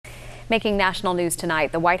Making national news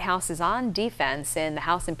tonight, the White House is on defense in the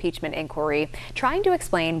House impeachment inquiry, trying to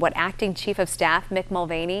explain what Acting Chief of Staff Mick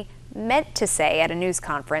Mulvaney meant to say at a news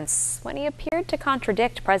conference when he appeared to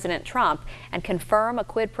contradict President Trump and confirm a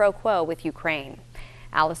quid pro quo with Ukraine.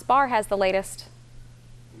 Alice Barr has the latest.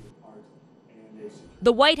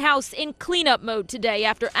 The White House in cleanup mode today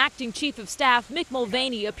after Acting Chief of Staff Mick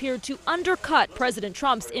Mulvaney appeared to undercut President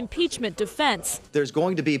Trump's impeachment defense. There's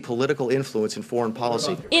going to be political influence in foreign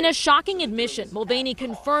policy. In a shocking admission, Mulvaney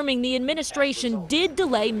confirming the administration did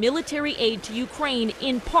delay military aid to Ukraine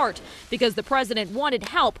in part because the president wanted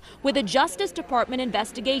help with a Justice Department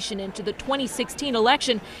investigation into the 2016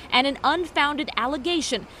 election and an unfounded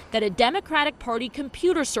allegation that a Democratic Party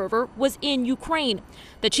computer server was in Ukraine.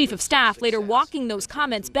 The Chief of Staff later walking those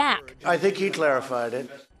comments back. I think he clarified it.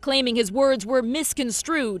 Claiming his words were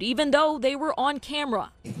misconstrued, even though they were on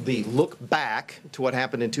camera. The look back to what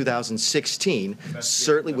happened in 2016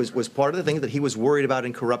 certainly was part of the thing that he was worried about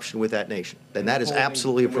in corruption with that nation. And that is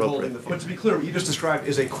absolutely appropriate. But to be clear, what you just described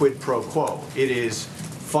is a quid pro quo. It is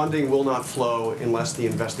funding will not flow unless the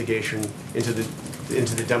investigation into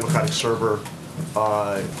the Democratic server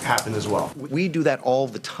happened as well. We do that all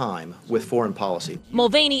the time with foreign policy.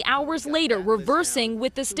 Mulvaney hours later reversing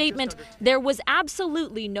with the statement there was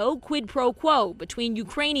absolutely no quid pro quo between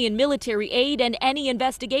Ukrainian military aid and any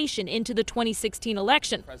investigation into the 2016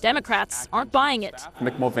 election. Democrats aren't buying it.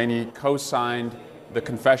 Mick Mulvaney co-signed the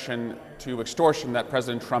confession to extortion that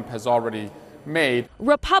President Trump has already made.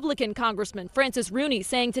 Republican Congressman Francis Rooney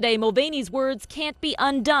saying today Mulvaney's words can't be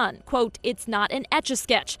undone. Quote, it's not an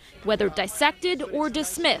etch-a-sketch, whether dissected or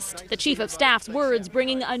dismissed. The Chief of Staff's words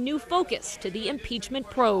bringing a new focus to the impeachment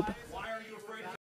probe.